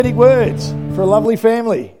Words for a lovely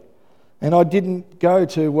family. And I didn't go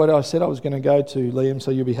to what I said I was going to go to, Liam, so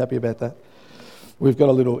you'll be happy about that. We've got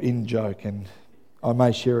a little in-joke, and I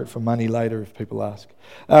may share it for money later if people ask.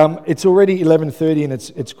 It's already 11:30 and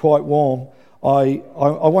it's quite warm.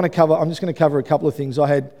 I'm just going to cover a couple of things.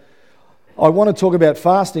 I want to talk about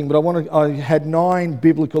fasting, but I had 9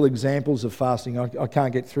 biblical examples of fasting. I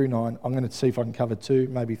can't get through 9. I'm going to see if I can cover 2,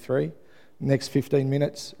 maybe 3. Next 15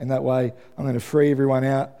 minutes, and that way I'm going to free everyone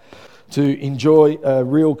out to enjoy a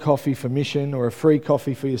real coffee for mission or a free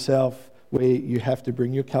coffee for yourself where you have to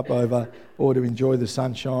bring your cup over, or to enjoy the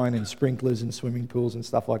sunshine and sprinklers and swimming pools and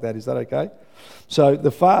stuff like that. Is that okay? So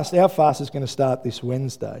our fast is going to start this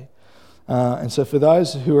Wednesday. And so for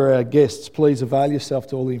those who are our guests, please avail yourself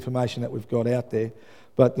to all the information that we've got out there.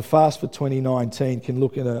 But the fast for 2019 can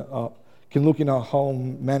look in a whole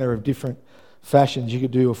manner of different fashions. You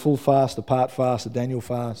could do a full fast, a part fast, a Daniel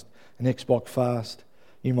fast, an Xbox fast.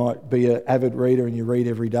 You might be an avid reader and you read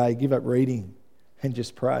every day. Give up reading and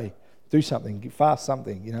just pray. Do something. Fast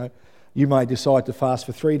something, you know. You may decide to fast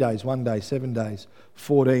for 3 days, 1 day, 7 days,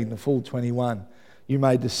 14, the full 21. You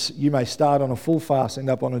may start on a full fast,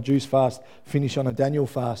 end up on a juice fast, finish on a Daniel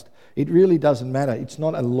fast. It really doesn't matter. It's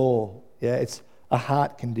not a law. Yeah, it's a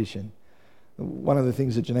heart condition. One of the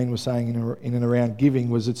things that Janine was saying in and around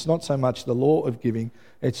giving was it's not so much the law of giving,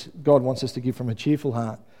 it's God wants us to give from a cheerful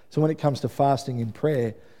heart. So when it comes to fasting and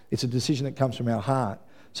prayer, it's a decision that comes from our heart.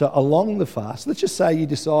 So along the fast, let's just say you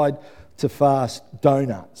decide to fast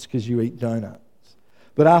donuts because you eat donuts.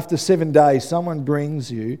 But after 7 days, someone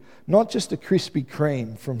brings you not just a Krispy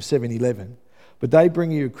Kreme from 7-Eleven, but they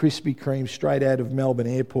bring you a Krispy Kreme straight out of Melbourne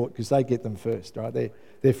Airport because they get them first, right?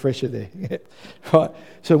 They're fresher there. Right.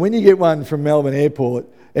 So when you get one from Melbourne Airport,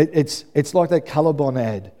 it's like that Colorbond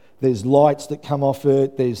ad. There's lights that come off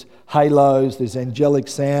it, there's halos, there's angelic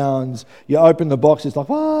sounds. You open the box, it's like,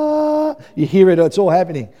 ah, you hear it, it's all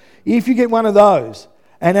happening. If you get one of those,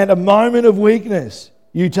 and at a moment of weakness,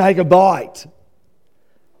 you take a bite,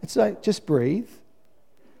 it's like, just breathe.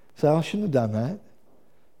 Say, I shouldn't have done that.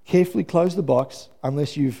 Carefully close the box,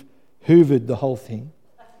 unless you've hoovered the whole thing.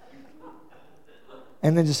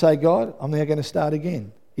 And then just say, God, I'm now going to start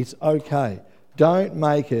again. It's okay. Don't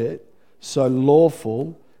make it so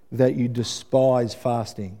lawful that you despise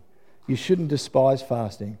fasting. You shouldn't despise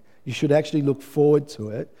fasting. You should actually look forward to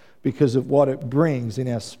it because of what it brings in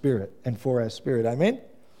our spirit and for our spirit. Amen?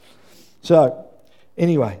 So,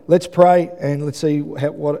 anyway, let's pray and let's see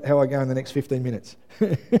how I go in the next 15 minutes.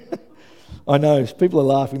 I know, people are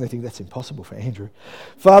laughing, they think that's impossible for Andrew.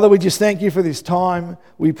 Father, we just thank you for this time.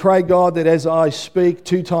 We pray, God, that as I speak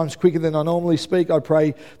 2 times quicker than I normally speak, I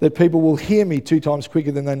pray that people will hear me 2 times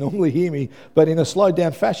quicker than they normally hear me, but in a slowed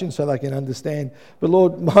down fashion so they can understand. But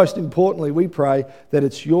Lord, most importantly, we pray that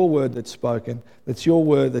it's your word that's spoken, that's your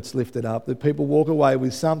word that's lifted up, that people walk away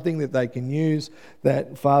with something that they can use,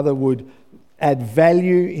 that, Father, would add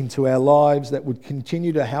value into our lives, that would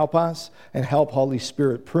continue to help us and help Holy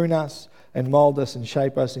Spirit prune us and mould us and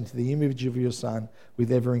shape us into the image of your Son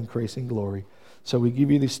with ever-increasing glory. So we give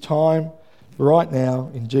you this time right now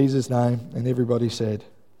in Jesus' name, and everybody said,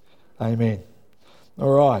 Amen.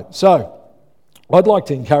 All right, so I'd like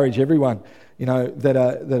to encourage everyone, that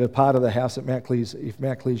are part of the house at Mount Clear's, if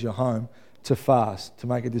Mount Clear's your home, to fast, to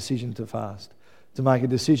make a decision to fast,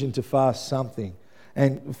 something.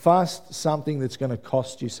 And fast something that's going to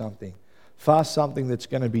cost you something. Fast something that's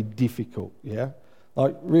going to be difficult, yeah?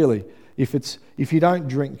 Like, really, if you don't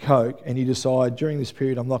drink Coke and you decide during this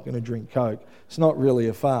period I'm not going to drink Coke, it's not really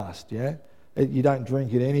a fast, yeah? You don't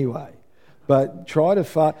drink it anyway. But try to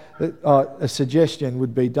fast. A suggestion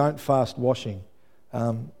would be don't fast washing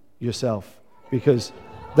yourself, because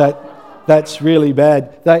that's really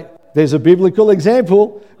bad. There's a biblical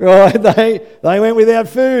example, right? They went without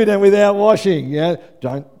food and without washing. Yeah,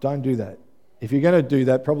 don't do that. If you're going to do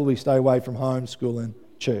that, probably stay away from home, school, and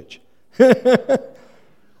church.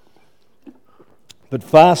 But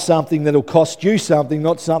fast something that'll cost you something,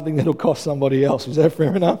 not something that'll cost somebody else. Is that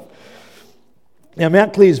fair enough? Now,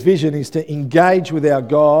 Mount Clear's vision is to engage with our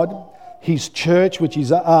God, His church, which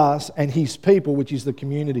is us, and His people, which is the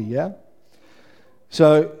community, yeah?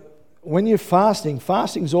 So when you're fasting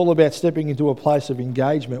is all about stepping into a place of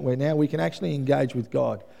engagement where now we can actually engage with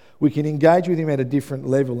God. We can engage with Him at a different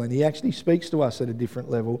level, and He actually speaks to us at a different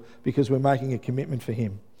level because we're making a commitment for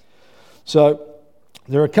Him. So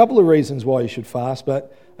there are a couple of reasons why you should fast,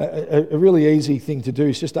 but a really easy thing to do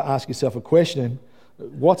is just to ask yourself a question.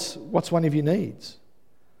 What's one of your needs?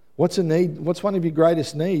 What's a need? What's one of your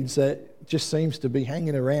greatest needs that just seems to be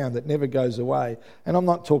hanging around, that never goes away? And I'm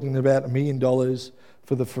not talking about $1 million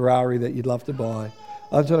for the Ferrari that you'd love to buy.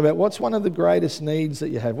 I'm talking about what's one of the greatest needs that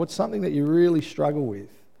you have? What's something that you really struggle with?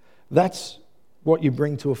 That's what you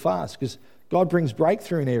bring to a fast, because God brings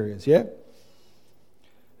breakthrough in areas, yeah?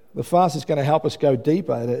 The fast is going to help us go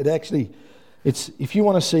deeper. It's if you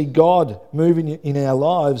want to see God moving in our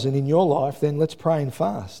lives and in your life, then let's pray and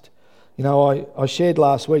fast. You know, I shared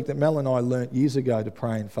last week that Mel and I learnt years ago to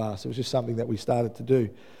pray and fast. It was just something that we started to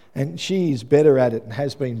do. And she is better at it and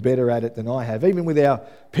has been better at it than I have. Even with our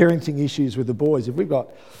parenting issues with the boys, if we've got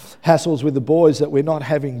hassles with the boys that we're not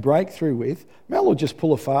having breakthrough with, Mel will just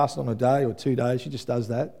pull a fast on a day or 2 days. She just does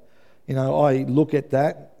that. You know, I look at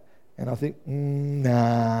that and I think,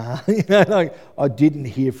 nah. You know, like, I didn't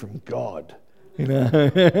hear from God. You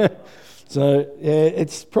know. So, yeah,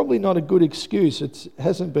 it's probably not a good excuse. It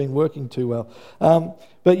hasn't been working too well.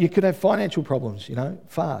 But you could have financial problems, you know,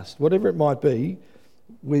 fast. Whatever it might be,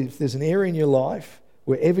 if there's an area in your life,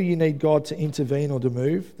 wherever you need God to intervene or to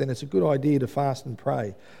move, then it's a good idea to fast and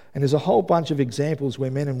pray. And there's a whole bunch of examples where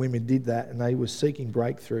men and women did that and they were seeking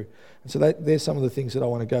breakthrough. And so there's some of the things that I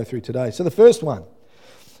want to go through today. So the first one,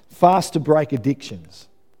 fast to break addictions.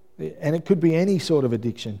 And it could be any sort of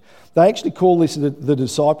addiction. They actually call this the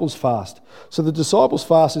disciples' fast. So the disciples'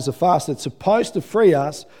 fast is a fast that's supposed to free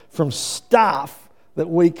us from stuff that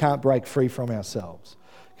we can't break free from ourselves.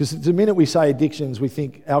 Because the minute we say addictions, we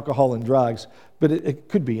think alcohol and drugs, but it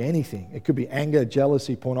could be anything. It could be anger,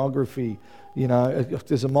 jealousy, pornography, you know,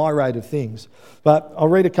 there's a myriad of things. But I'll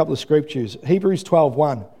read a couple of scriptures. Hebrews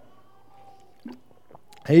 12:1.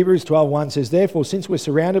 Hebrews 12:1 says, therefore, since we're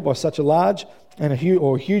surrounded by such a large and a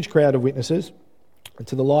huge crowd of witnesses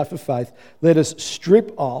to the life of faith, let us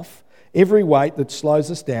strip off every weight that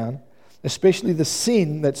slows us down, especially the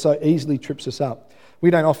sin that so easily trips us up.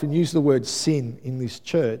 We don't often use the word sin in this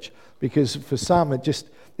church because for some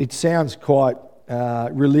it sounds quite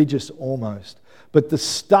religious almost. But the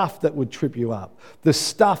stuff that would trip you up, the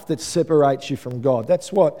stuff that separates you from God,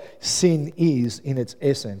 that's what sin is in its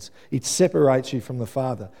essence. It separates you from the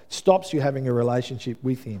Father, it stops you having a relationship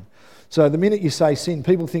with Him. So the minute you say sin,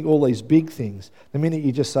 people think all these big things. The minute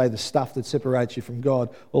you just say the stuff that separates you from God,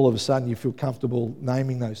 all of a sudden you feel comfortable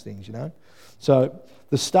naming those things, you know. So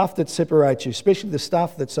the stuff that separates you, especially the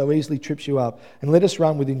stuff that so easily trips you up, and let us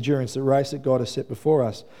run with endurance the race that God has set before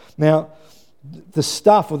us. Now, the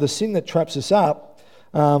stuff or the sin that traps us up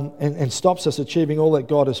and stops us achieving all that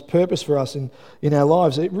God has purposed for us in our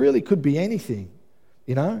lives, it really could be anything,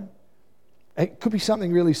 you know. It could be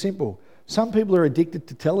something really simple. Some people are addicted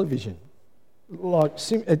to television, like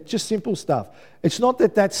just simple stuff. It's not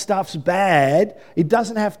that stuff's bad. It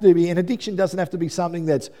doesn't have to be, an addiction doesn't have to be something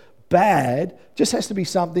that's bad, just has to be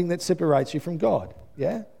something that separates you from God,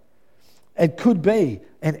 yeah? It could be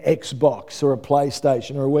an Xbox or a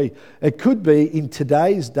PlayStation or a Wii. It could be, in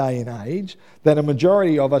today's day and age, that a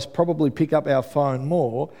majority of us probably pick up our phone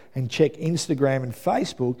more and check Instagram and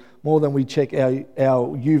Facebook more than we check our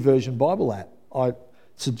YouVersion Bible app. I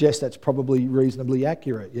suggest that's probably reasonably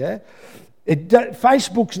accurate, yeah?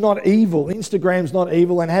 Facebook's not evil, Instagram's not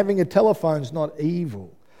evil, and having a telephone's not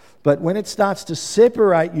evil. But when it starts to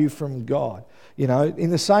separate you from God, you know,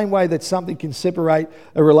 in the same way that something can separate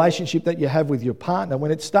a relationship that you have with your partner, when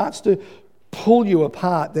it starts to pull you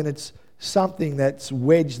apart, then it's something that's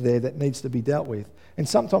wedged there that needs to be dealt with. And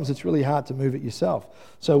sometimes it's really hard to move it yourself.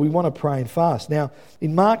 So we want to pray and fast. Now,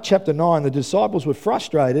 in Mark chapter 9, the disciples were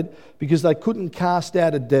frustrated because they couldn't cast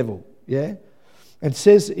out a devil, yeah? And it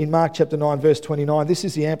says in Mark chapter 9, verse 29, this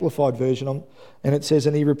is the Amplified version, and it says,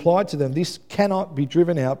 and he replied to them, this cannot be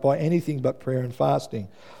driven out by anything but prayer and fasting.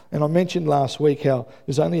 And I mentioned last week how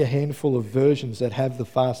there's only a handful of versions that have the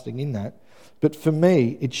fasting in that. But for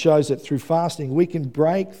me, it shows that through fasting, we can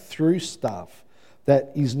break through stuff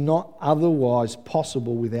that is not otherwise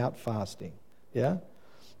possible without fasting. Yeah?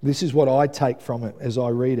 This is what I take from it as I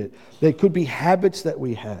read it. There could be habits that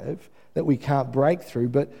we have that we can't break through,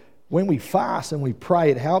 but when we fast and we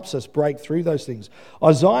pray, it helps us break through those things.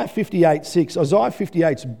 Isaiah 58:6. Isaiah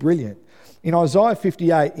 58's brilliant. In Isaiah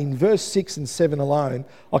 58, in verse 6 and 7 alone,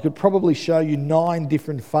 I could probably show you 9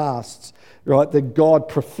 different fasts, right, that God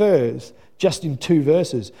prefers just in 2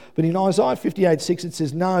 verses. But in Isaiah 58:6, it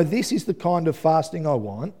says, no, this is the kind of fasting I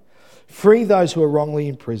want. Free those who are wrongly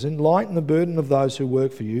imprisoned, lighten the burden of those who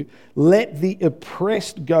work for you, let the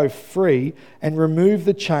oppressed go free, and remove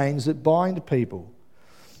the chains that bind people.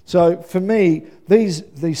 So for me, these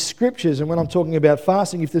scriptures, and when I'm talking about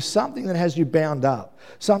fasting, if there's something that has you bound up,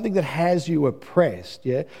 something that has you oppressed,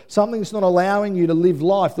 something that's not allowing you to live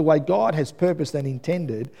life the way God has purposed and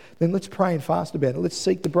intended, then let's pray and fast about it. Let's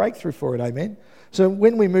seek the breakthrough for it, amen? So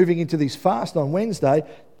when we're moving into this fast on Wednesday,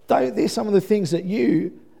 there's some of the things that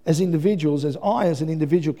you as individuals, as I as an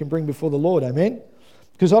individual can bring before the Lord, amen?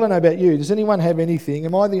 Because I don't know about you, does anyone have anything?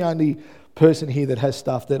 Am I the only person here that has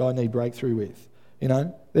stuff that I need breakthrough with? You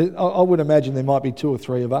know, I would imagine there might be 2 or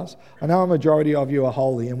 3 of us. I know a majority of you are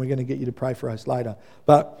holy, and we're going to get you to pray for us later.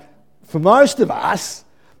 But for most of us,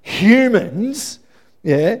 humans,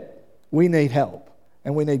 we need help,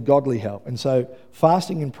 and we need godly help. And so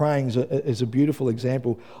fasting and praying is a beautiful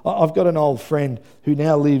example. I've got an old friend who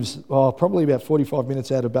now lives probably about 45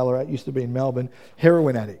 minutes out of Ballarat, used to be in Melbourne,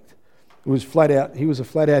 heroin addict. He was a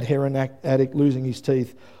flat-out heroin addict, losing his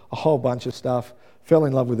teeth, a whole bunch of stuff, fell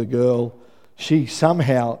in love with a girl. She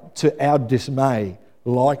somehow, to our dismay,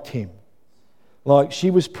 liked him. Like,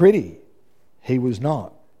 she was pretty. He was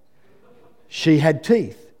not. She had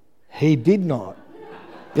teeth. He did not.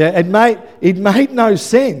 It made no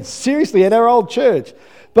sense, seriously, at our old church.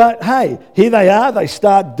 But hey, here they are, they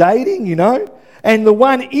start dating, you know. And the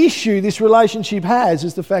one issue this relationship has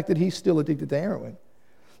is the fact that he's still addicted to heroin.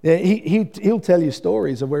 Yeah, he'll tell you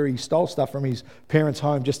stories of where he stole stuff from his parents'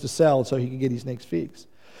 home just to sell so he could get his next fix.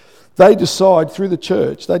 They decide, through the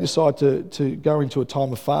church, to go into a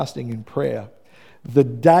time of fasting and prayer. The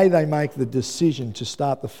day they make the decision to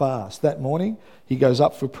start the fast, that morning, he goes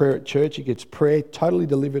up for prayer at church, he gets prayer, totally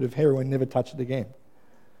delivered of heroin, never touched it again.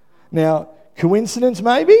 Now, coincidence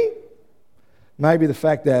maybe? Maybe the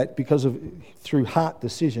fact that through heart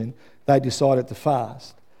decision, they decided to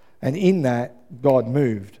fast. And in that, God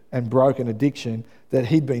moved and broke an addiction that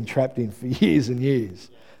he'd been trapped in for years and years.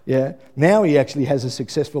 Yeah. Now he actually has a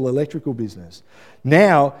successful electrical business.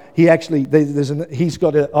 Now he's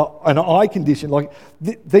got an eye condition. Like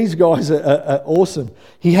these guys are awesome.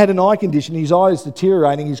 He had an eye condition. His eye is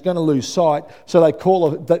deteriorating. He's going to lose sight. So they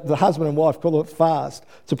the husband and wife call it fast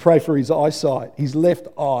to pray for his eyesight. His left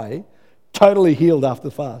eye totally healed after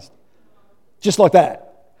the fast, just like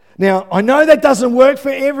that. Now I know that doesn't work for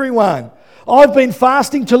everyone. I've been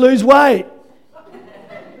fasting to lose weight.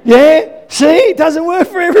 Yeah. See, it doesn't work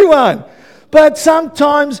for everyone. But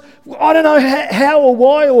sometimes, I don't know how or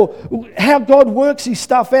why or how God works his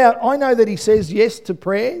stuff out. I know that he says yes to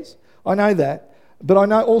prayers. I know that. But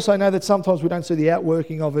I also know that sometimes we don't see the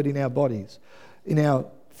outworking of it in our bodies, in our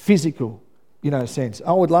physical, sense.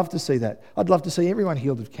 I would love to see that. I'd love to see everyone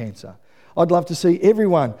healed of cancer. I'd love to see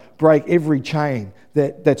everyone break every chain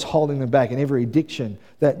that's holding them back and every addiction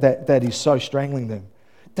that is so strangling them.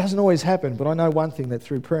 Doesn't always happen, but I know one thing, that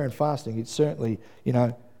through prayer and fasting, it certainly,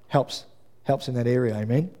 helps in that area.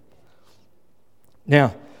 Amen.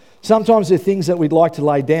 Now, sometimes there are things that we'd like to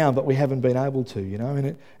lay down, but we haven't been able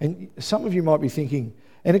to, and some of you might be thinking,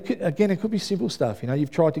 and it could be simple stuff.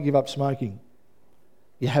 You've tried to give up smoking,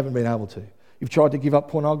 you haven't been able to. You've tried to give up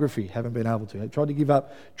pornography, haven't been able to. You've tried to give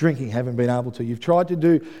up drinking, haven't been able to. You've tried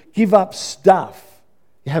to give up stuff.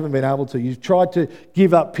 You haven't been able to. You've tried to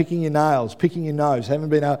give up picking your nails, picking your nose, haven't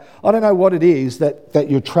been able. I don't know what it is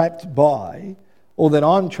that you're trapped by or that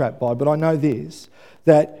I'm trapped by, but I know this,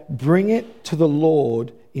 that bring it to the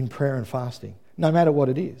Lord in prayer and fasting, no matter what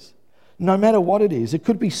it is. No matter what it is. It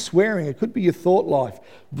could be swearing, it could be your thought life.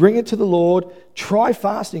 Bring it to the Lord, try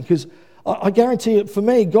fasting, because I guarantee it, for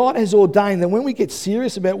me, God has ordained that when we get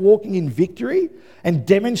serious about walking in victory and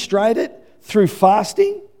demonstrate it through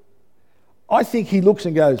fasting, I think he looks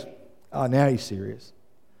and goes, oh, now he's serious.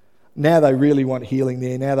 Now they really want healing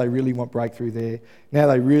there. Now they really want breakthrough there. Now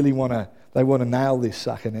they really want to nail this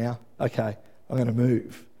sucker now. Okay, I'm going to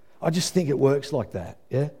move. I just think it works like that,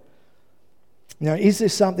 yeah? Now, is there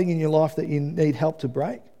something in your life that you need help to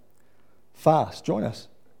break? Fast, join us.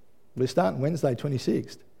 We're starting Wednesday,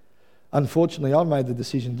 26th. Unfortunately, I've made the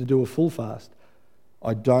decision to do a full fast.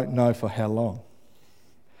 I don't know for how long.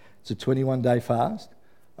 It's a 21-day fast.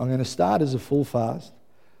 I'm going to start as a full fast.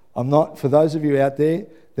 I'm not, for those of you out there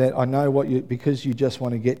that I know because you just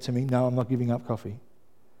want to get to me, no, I'm not giving up coffee.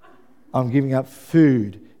 I'm giving up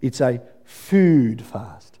food. It's a food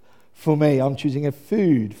fast. For me, I'm choosing a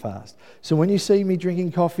food fast. So when you see me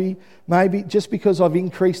drinking coffee, maybe just because I've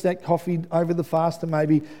increased that coffee over the fast to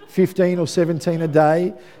maybe 15 or 17 a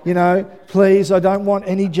day, please, I don't want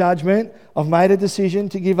any judgment. I've made a decision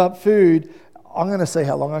to give up food. I'm going to see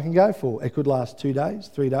how long I can go for. It could last 2 days,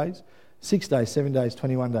 3 days, 6 days, 7 days,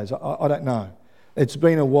 21 days. I don't know. It's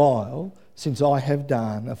been a while since I have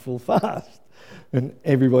done a full fast. And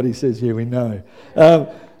everybody says, yeah, we know.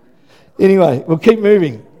 Anyway, we'll keep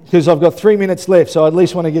moving. because I've got 3 minutes left, so I at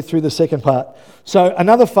least want to get through the second part. So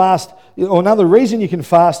another fast, or another reason you can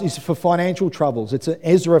fast is for financial troubles. It's an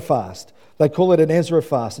Ezra fast. They call it an Ezra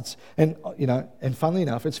fast. And funnily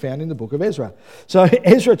enough, it's found in the book of Ezra. So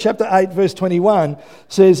Ezra chapter 8, verse 21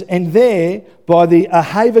 says, "And there, by the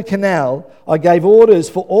Ahava canal, I gave orders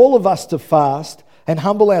for all of us to fast and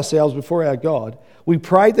humble ourselves before our God. We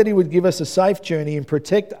prayed that he would give us a safe journey and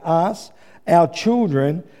protect us, our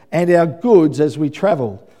children, and our goods as we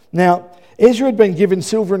travel." Now, Ezra had been given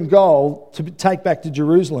silver and gold to take back to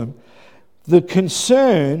Jerusalem. The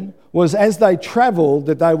concern was as they travelled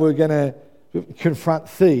that they were going to confront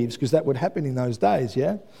thieves, because that would happen in those days,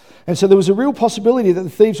 yeah? And so there was a real possibility that the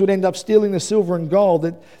thieves would end up stealing the silver and gold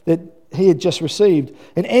that he had just received.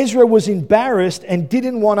 And Ezra was embarrassed and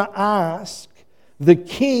didn't want to ask the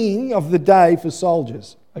king of the day for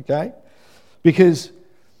soldiers, okay? Because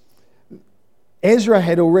Ezra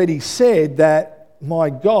had already said that my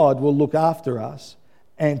God will look after us,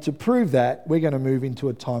 and to prove that, we're going to move into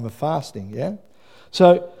a time of fasting, yeah?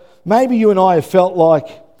 So maybe you and I have felt like,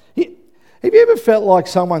 have you ever felt like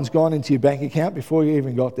someone's gone into your bank account before you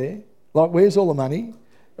even got there? Like, where's all the money?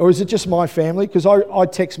 Or is it just my family? Because I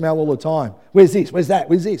text Mel all the time. Where's this? Where's that?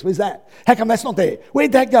 Where's this? Where's that? How come that's not there?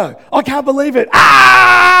 Where'd that go? I can't believe it.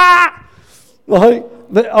 Ah! Like,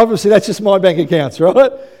 obviously, that's just my bank accounts,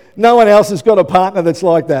 right? No one else has got a partner that's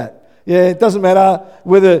like that. Yeah, it doesn't matter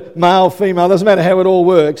whether male, female, doesn't matter how it all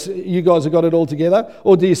works. You guys have got it all together.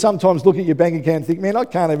 Or do you sometimes look at your bank account and think, man, I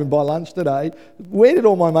can't even buy lunch today. Where did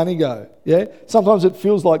all my money go? Yeah. Sometimes it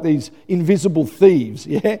feels like these invisible thieves,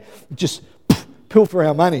 yeah, just pilfer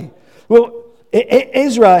our money. Well,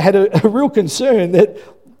 Ezra had a real concern that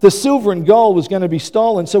the silver and gold was going to be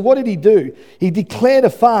stolen. So what did he do? He declared a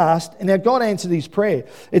fast, and now God answered his prayer.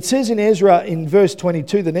 It says in Ezra in verse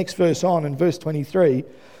 22, the next verse on, in verse 23,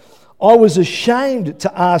 "I was ashamed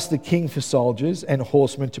to ask the king for soldiers and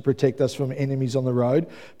horsemen to protect us from enemies on the road,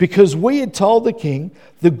 because we had told the king,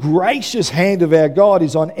 the gracious hand of our God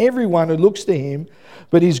is on everyone who looks to him,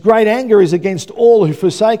 but his great anger is against all who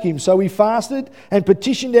forsake him. So we fasted and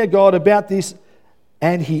petitioned our God about this,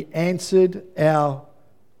 and he answered our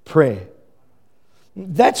prayer."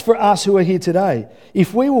 That's for us who are here today.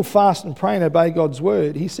 If we will fast and pray and obey God's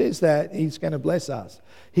word, he says that he's going to bless us.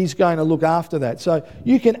 He's going to look after that. So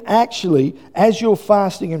you can actually, as you're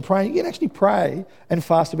fasting and praying, you can actually pray and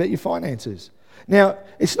fast about your finances. Now,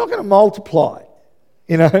 it's not going to multiply,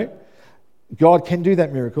 you know. God can do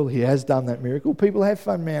that miracle. He has done that miracle. People have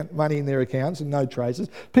found money in their accounts and no traces.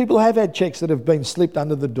 People have had checks that have been slipped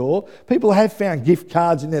under the door. People have found gift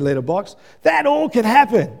cards in their letterbox. That all can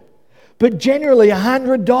happen. But generally,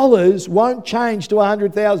 $100 won't change to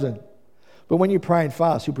 $100,000. But when you pray and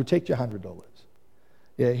fast, he'll protect your $100.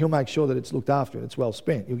 Yeah, he'll make sure that it's looked after and it's well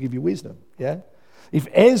spent. He'll give you wisdom, yeah? If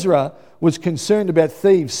Ezra was concerned about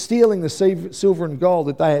thieves stealing the silver and gold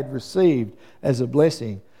that they had received as a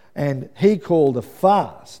blessing, and he called a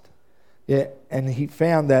fast, yeah, and he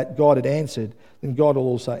found that God had answered, then God will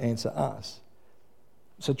also answer us.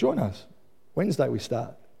 So join us. Wednesday we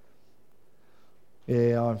start.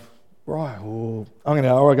 Yeah, I'm going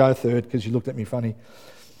to go third because you looked at me funny.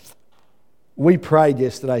 We prayed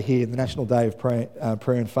yesterday here, the National Day of Prayer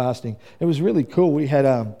and Fasting. It was really cool. We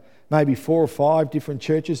had maybe 4 or 5 different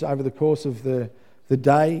churches over the course of the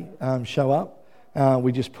day show up.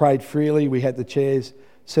 We just prayed freely. We had the chairs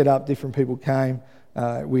set up. Different people came.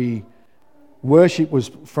 Worship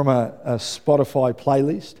was from a Spotify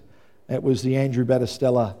playlist. It was the Andrew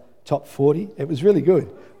Battistella Top 40. It was really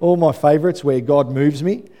good. All my favourites, Where God Moves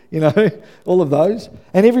Me, you know, all of those.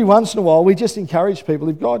 And every once in a while, we just encourage people,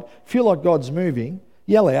 if feel like God's moving,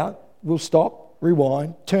 yell out, we'll stop,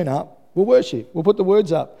 rewind, turn up, we'll worship, we'll put the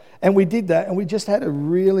words up. And we did that, and we just had a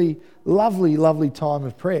really lovely, lovely time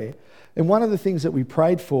of prayer. And one of the things that we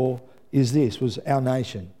prayed for was our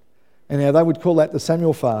nation. And now they would call that the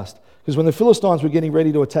Samuel fast. Because when the Philistines were getting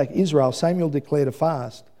ready to attack Israel, Samuel declared a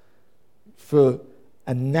fast for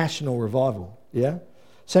a national revival, yeah?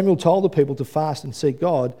 Samuel told the people to fast and seek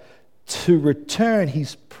God to return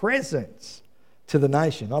his presence to the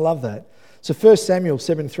nation. I love that. So 1 Samuel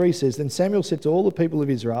 7:3 says, "Then Samuel said to all the people of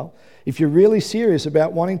Israel, if you're really serious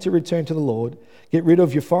about wanting to return to the Lord, get rid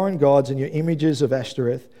of your foreign gods and your images of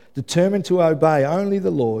Ashtoreth, determined to obey only the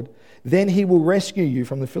Lord, then he will rescue you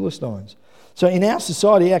from the Philistines." So in our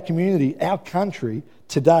society, our community, our country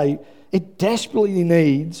today, it desperately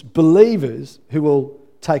needs believers who will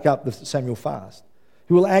take up the Samuel fast,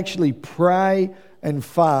 who will actually pray and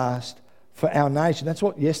fast for our nation. That's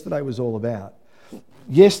what yesterday was all about.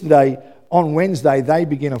 Yesterday, on Wednesday, they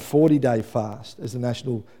begin a 40-day fast as the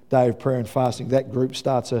National Day of Prayer and Fasting. That group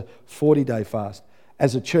starts a 40-day fast.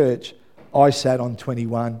 as a church, I sat on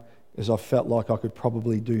 21 because I felt like I could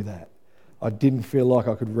probably do that. I didn't feel like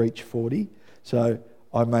I could reach 40, so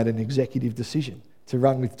I made an executive decision to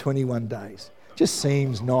run with 21 days. Just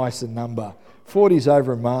seems nice a number. 40's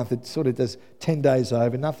over a month. It sort of does 10 days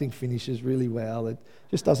over. Nothing finishes really well. It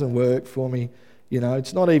just doesn't work for me.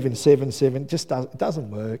 It's not even 7-7. It doesn't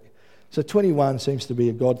work. So 21 seems to be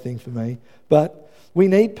a God thing for me. But we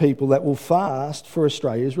need people that will fast for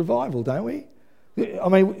Australia's revival, don't we? I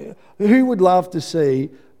mean, who would love to see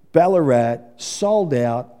Ballarat sold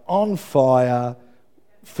out, on fire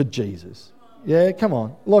for Jesus? Yeah, come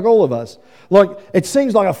on. Like all of us. Like, it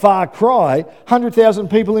seems like a far cry. 100,000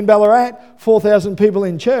 people in Ballarat, 4,000 people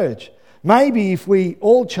in church. Maybe if we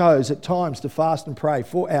all chose at times to fast and pray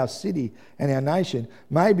for our city and our nation,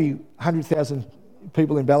 maybe 100,000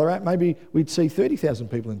 people in Ballarat, maybe we'd see 30,000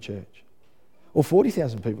 people in church. Or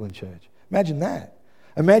 40,000 people in church. Imagine that.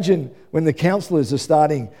 Imagine when the councillors are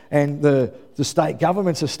starting and the state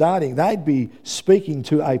governments are starting, they'd be speaking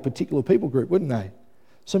to a particular people group, wouldn't they?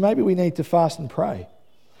 So maybe we need to fast and pray.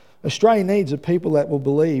 Australia needs a people that will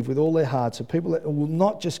believe with all their hearts, a people that will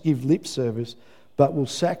not just give lip service, but will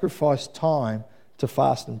sacrifice time to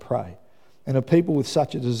fast and pray. And a people with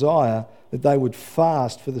such a desire that they would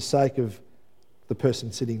fast for the sake of the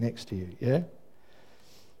person sitting next to you, yeah?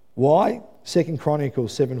 Why? 2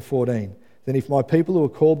 Chronicles 7:14. Then if my people who are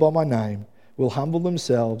called by my name will humble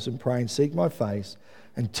themselves and pray and seek my face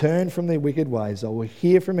and turn from their wicked ways, I will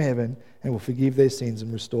hear from heaven and will forgive their sins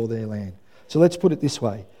and restore their land. So let's put it this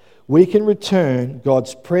way. We can return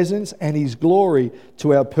God's presence and his glory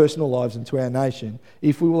to our personal lives and to our nation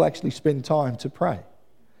if we will actually spend time to pray.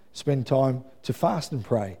 Spend time to fast and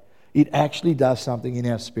pray. It actually does something in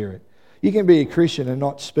our spirit. You can be a Christian and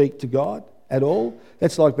not speak to God at all.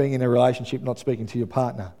 That's like being in a relationship not speaking to your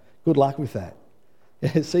partner. Good luck with that.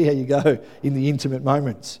 See how you go in the intimate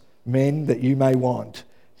moments. Men that you may want,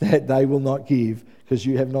 that they will not give because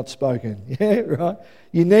you have not spoken. Yeah, right?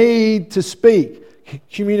 You need to speak.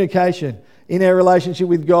 Communication. In our relationship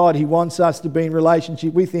with God, he wants us to be in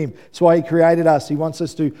relationship with him. That's why he created us. He wants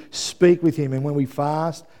us to speak with him. And when we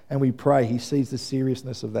fast and we pray, he sees the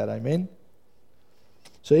seriousness of that. Amen?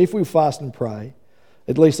 So if we fast and pray,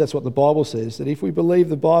 at least that's what the Bible says, that if we believe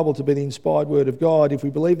the Bible to be the inspired word of God, if we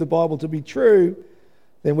believe the Bible to be true,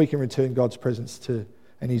 then we can return God's presence to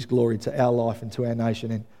and his glory to our life and to our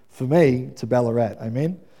nation, and for me, to Ballarat.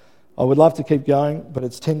 Amen? I would love to keep going, but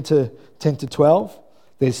it's 10 to 12.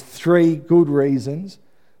 There's 3 good reasons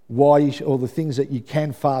why or the things that you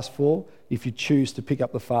can fast for if you choose to pick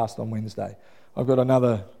up the fast on Wednesday. I've got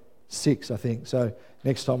another 6, I think. So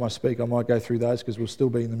next time I speak, I might go through those because we'll still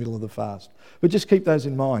be in the middle of the fast. But just keep those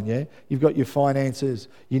in mind, yeah? You've got your finances.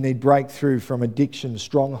 You need breakthrough from addiction,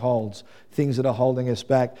 strongholds, things that are holding us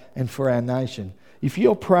back, and for our nation. If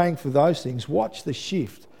you're praying for those things, watch the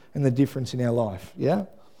shift and the difference in our life, yeah?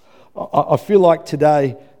 I feel like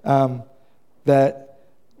today that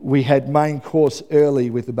we had main course early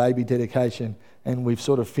with the baby dedication, and we've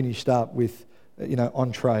sort of finished up with,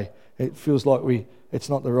 entree. It feels like it's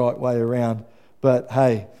not the right way around. But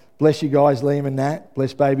hey, bless you guys, Liam and Nat.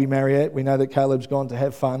 Bless baby Mariette. We know that Caleb's gone to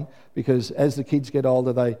have fun because as the kids get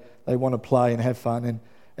older, they want to play and have fun. And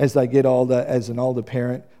as they get older, as an older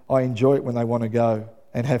parent, I enjoy it when they want to go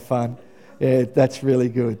and have fun. Yeah, that's really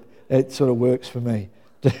good. It sort of works for me.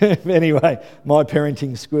 Anyway, my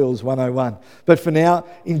parenting skills 101. But for now,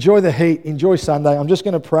 enjoy the heat, enjoy Sunday. I'm just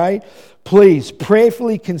going to pray. Please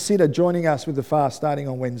prayerfully consider joining us with the fast starting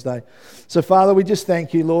on Wednesday. So Father, we just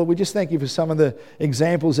thank you, Lord. We just thank you for some of the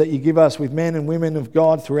examples that you give us with men and women of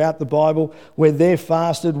God throughout the Bible, where they've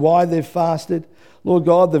fasted, why they've fasted. Lord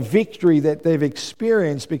God, the victory that they've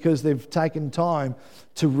experienced because they've taken time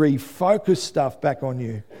to refocus stuff back on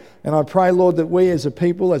you. And I pray, Lord, that we as a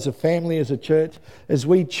people, as a family, as a church, as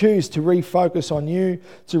we choose to refocus on you,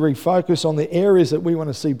 to refocus on the areas that we want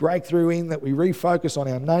to see breakthrough in, that we refocus on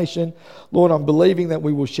our nation. Lord, I'm believing that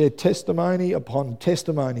we will share testimony upon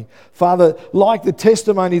testimony. Father, like the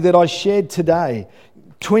testimony that I shared today,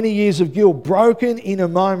 20 years of guilt broken in a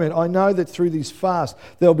moment. I know that through this fast,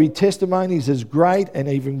 there'll be testimonies as great and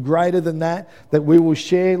even greater than that we will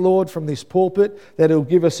share, Lord, from this pulpit, that it'll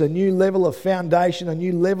give us a new level of foundation, a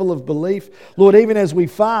new level of belief. Lord, even as we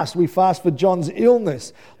fast for John's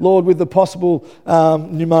illness, Lord, with the possible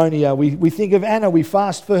pneumonia. We think of Anna, we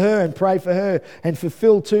fast for her and pray for her, and for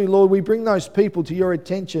Phil too. Lord, we bring those people to your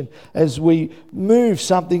attention as we move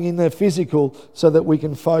something in the physical so that we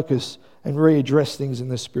can focus and readdress things in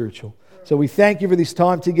the spiritual. So we thank you for this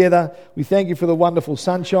time together. We thank you for the wonderful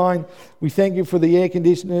sunshine. We thank you for the air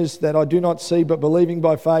conditioners that I do not see, but believing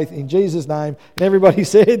by faith in Jesus' name. And everybody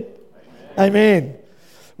said, Amen.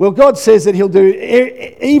 Well, God says that he'll do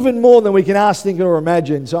even more than we can ask, think, or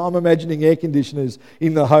imagine. So I'm imagining air conditioners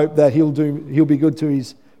in the hope that he'll be good to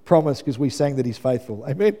his promise, because we sang that he's faithful.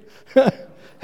 Amen?